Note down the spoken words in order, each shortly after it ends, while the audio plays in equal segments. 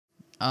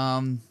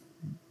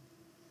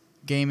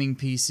gaming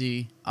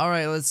PC.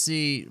 Alright, let's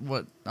see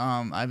what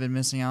I've been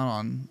missing out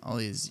on all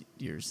these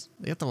years.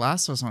 They got The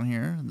Last of Us on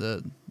here.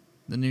 The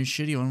new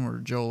shitty one where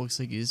Joel looks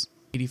like he's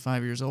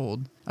 85 years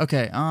old.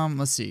 Okay,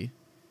 let's see.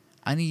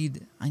 I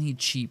need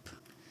cheap.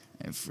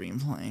 Free and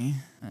play.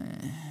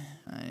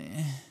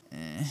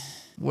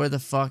 Where the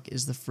fuck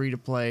is the free to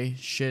play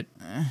shit?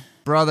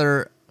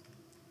 Brother,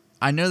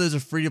 I know there's a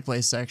free to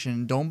play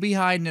section. Don't be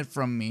hiding it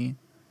from me.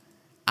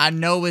 I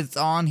know it's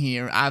on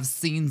here. I've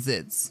seen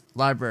it.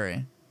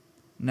 Library.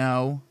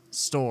 No.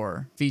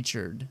 Store.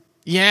 Featured.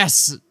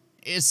 Yes!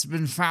 It's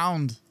been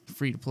found.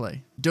 Free to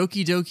play.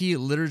 Doki Doki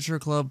Literature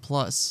Club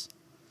Plus.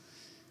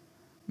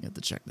 You have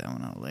to check that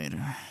one out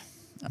later.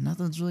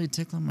 Nothing's really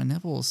tickling my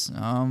nipples.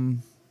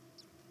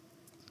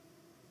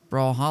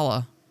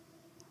 Brawlhalla.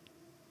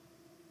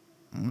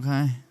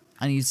 Okay.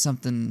 I need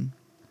something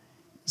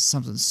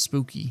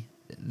spooky.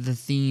 The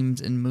themes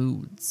and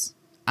moods.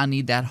 I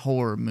need that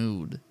horror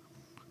mood.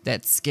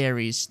 That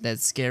scary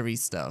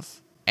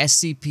stuff.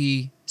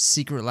 SCP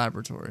Secret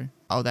Laboratory.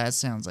 Oh, that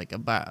sounds like a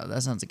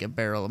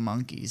barrel of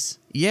monkeys.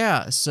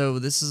 Yeah, so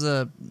this is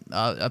a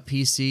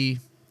PC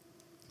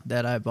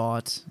that I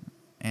bought,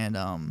 and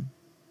I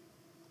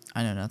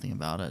know nothing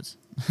about it.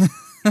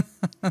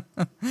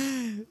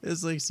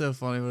 It's like so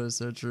funny, but it's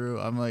so true.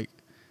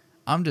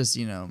 I'm just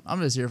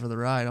here for the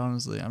ride,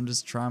 honestly. I'm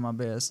just trying my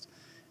best.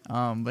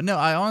 But no,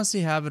 I honestly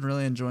have been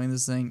really enjoying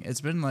this thing.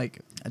 It's been like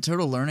a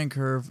total learning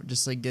curve,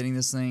 just like getting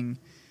this thing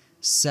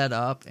set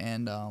up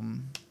and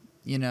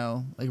you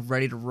know, like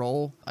ready to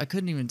roll. I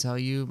couldn't even tell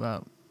you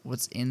about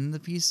what's in the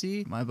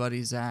PC. My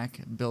buddy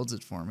Zach builds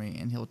it for me,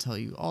 and he'll tell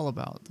you all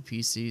about the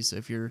PC. So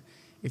if you're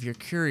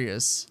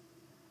curious,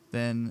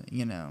 then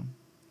you know,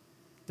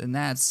 then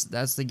that's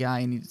the guy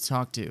you need to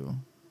talk to,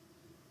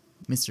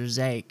 Mr.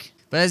 Zach.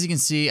 But as you can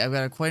see, I've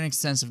got quite an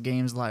extensive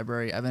games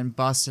library. I've been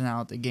busting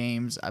out the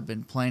games. I've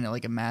been playing it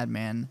like a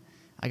madman.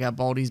 I got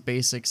Baldi's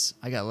Basics.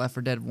 I got Left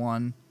 4 Dead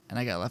 1. And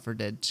I got Left 4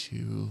 Dead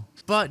 2.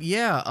 But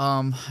yeah,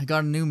 I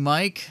got a new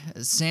mic,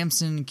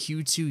 Samson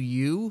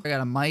Q2U. I got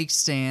a mic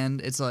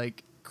stand. It's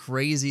like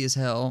crazy as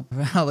hell.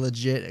 How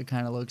legit it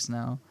kind of looks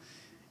now.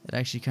 It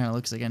actually kind of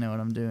looks like I know what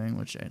I'm doing,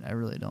 which I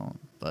really don't.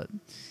 But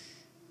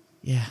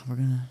yeah, we're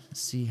gonna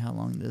see how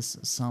long this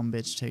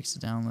sumbitch takes to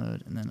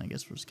download, and then I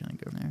guess we're just gonna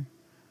go from there.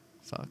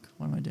 Fuck,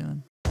 what am I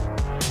doing?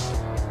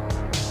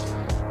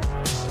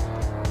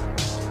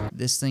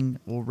 This thing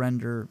will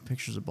render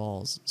pictures of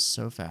balls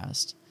so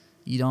fast.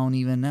 You don't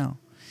even know.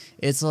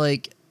 It's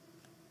like,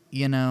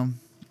 you know,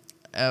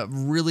 a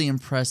really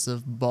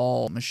impressive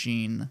ball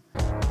machine.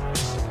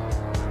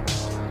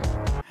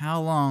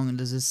 How long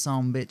does this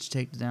sumbitch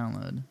take to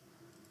download?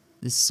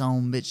 This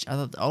sumbitch. I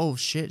thought, oh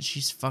shit,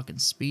 she's fucking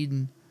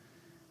speeding.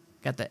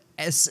 Got the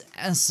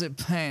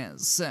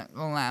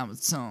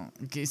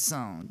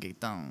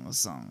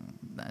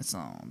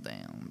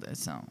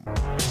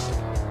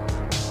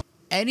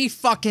Any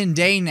fucking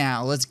day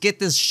now. Let's get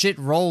this shit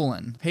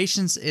rolling.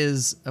 Patience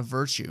is a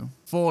virtue.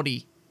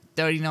 40,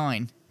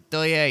 39,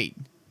 38,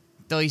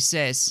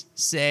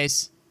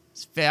 36,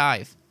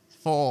 5,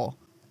 4.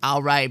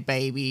 Alright,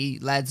 baby.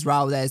 Let's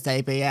roll this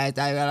APS,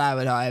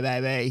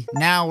 baby.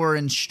 Now we're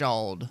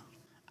installed.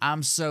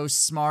 I'm so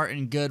smart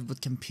and good with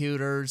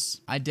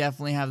computers. I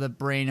definitely have the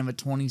brain of a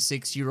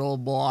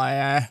 26-year-old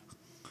boy.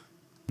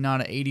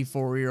 Not an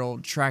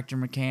 84-year-old tractor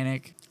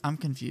mechanic. I'm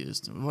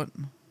confused. What?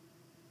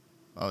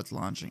 Oh, it's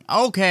launching.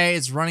 Okay,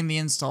 it's running the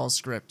install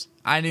script.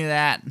 I knew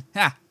that.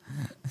 Ha!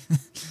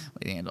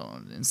 What do you think I don't know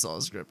what an install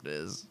script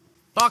is?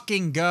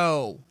 Fucking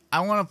go!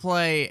 I want to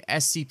play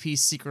SCP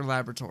Secret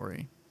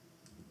Laboratory.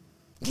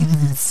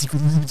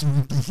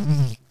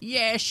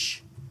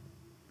 Yes!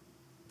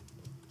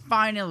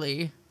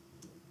 Finally.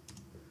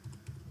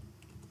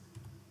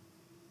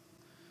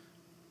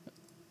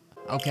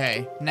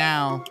 Okay,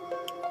 now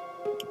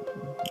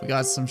we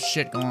got some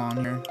shit going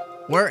on here.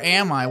 Where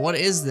am I? What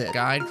is this?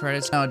 Guide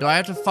credits? No, do I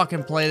have to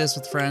fucking play this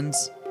with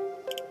friends?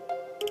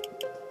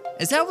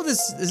 Is that what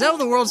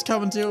the world's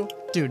coming to?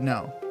 Dude,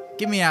 no.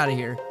 Get me out of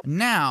here.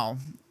 Now,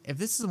 if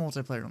this is a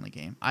multiplayer only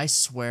game, I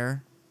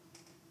swear.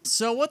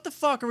 So what the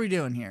fuck are we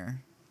doing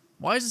here?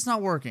 Why is this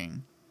not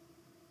working?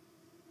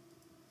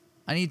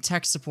 I need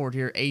tech support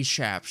here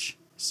ASAP.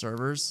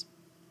 Servers.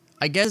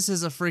 I guess this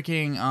is a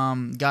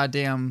freaking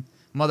goddamn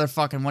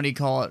motherfucking, what do you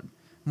call it?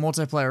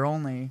 Multiplayer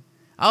only.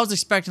 I was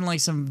expecting like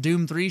some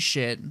Doom 3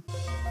 shit.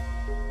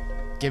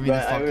 Get me the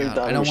fuck out.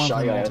 I don't want to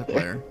play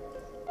multiplayer.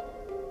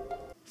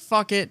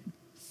 Fuck it.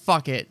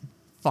 Fuck it.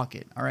 Fuck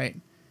it. Alright?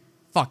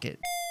 Fuck it.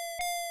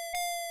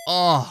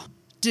 Oh.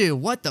 Dude,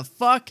 what the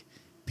fuck?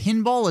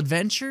 Pinball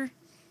Adventure?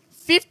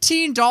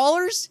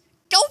 $15?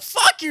 Go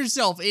fuck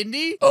yourself,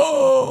 Indy!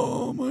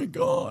 Oh my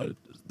god.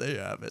 They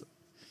have it.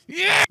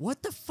 Yeah!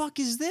 What the fuck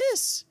is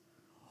this?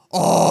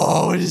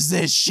 Oh, what is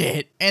this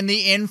shit? And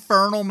the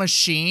Infernal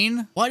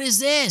Machine? What is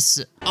this?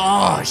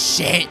 Oh,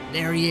 shit.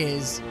 There he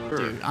is.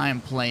 Dude, I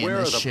am playing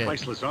this shit. Where are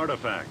the priceless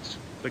artifacts?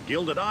 The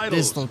gilded idols?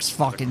 This looks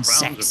fucking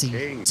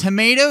sexy.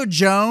 Tomato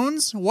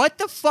Jones? What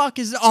the fuck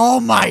is...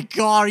 Oh my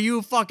god, are you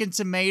a fucking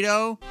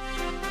tomato?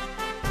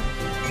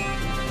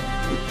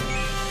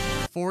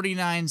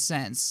 49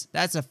 cents.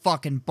 That's a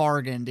fucking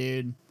bargain,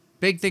 dude.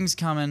 Big things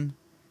coming.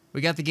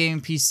 We got the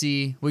gaming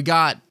PC. We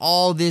got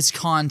all this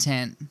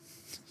content.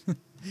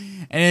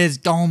 And it's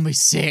gonna be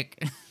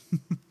sick.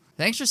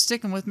 Thanks for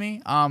sticking with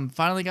me.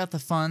 Finally got the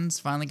funds.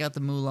 Finally got the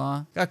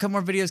moolah. Got a couple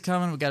more videos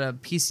coming. We got a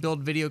PC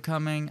build video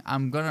coming.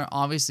 I'm gonna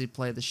obviously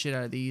play the shit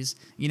out of these.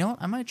 You know what?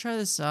 I might try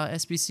this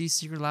SBC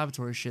Secret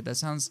Laboratory shit. That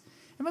sounds...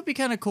 It might be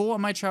kind of cool. I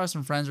might try with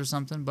some friends or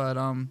something. But,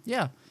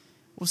 yeah.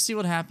 We'll see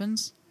what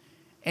happens.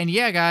 And,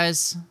 yeah,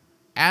 guys.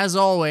 As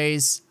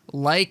always,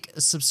 like,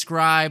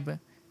 subscribe,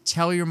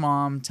 tell your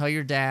mom, tell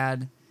your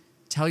dad,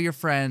 tell your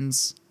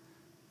friends.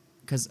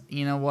 Because,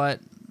 you know what?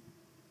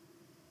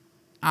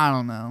 I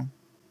don't know.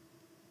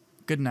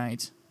 Good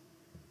night.